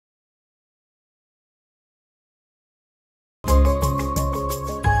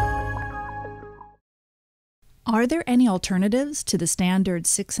Are there any alternatives to the standard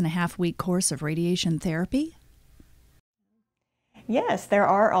 6.5-week course of radiation therapy? Yes, there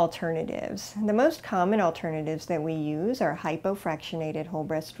are alternatives. The most common alternatives that we use are hypofractionated whole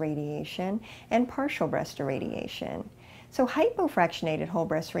breast radiation and partial breast irradiation. So hypofractionated whole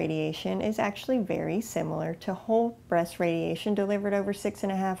breast radiation is actually very similar to whole breast radiation delivered over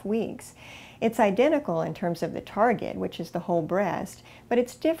 6.5 weeks. It's identical in terms of the target, which is the whole breast, but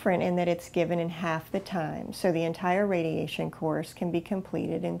it's different in that it's given in half the time. So the entire radiation course can be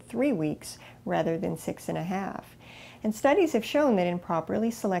completed in 3 weeks rather than 6.5. And studies have shown that in properly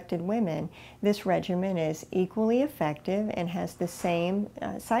selected women, this regimen is equally effective and has the same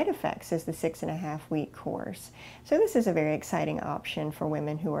side effects as the 6.5-week course. So this is a very exciting option for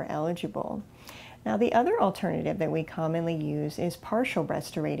women who are eligible. Now, the other alternative that we commonly use is partial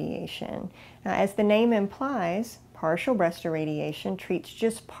breast irradiation. Now, as the name implies, partial breast irradiation treats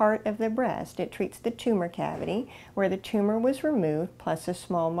just part of the breast. It treats the tumor cavity where the tumor was removed plus a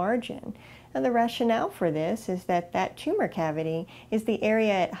small margin. Now, the rationale for this is that that tumor cavity is the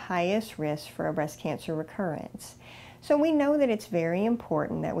area at highest risk for a breast cancer recurrence. So we know that it's very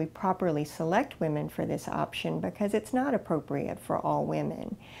important that we properly select women for this option because it's not appropriate for all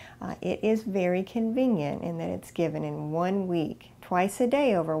women. It is very convenient in that it's given in 1 week, twice a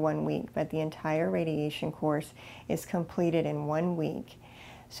day over 1 week, but the entire radiation course is completed in 1 week.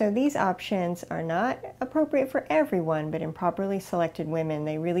 So these options are not appropriate for everyone, but in properly selected women,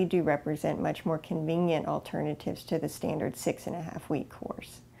 they really do represent much more convenient alternatives to the standard 6.5-week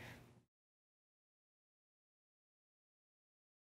course.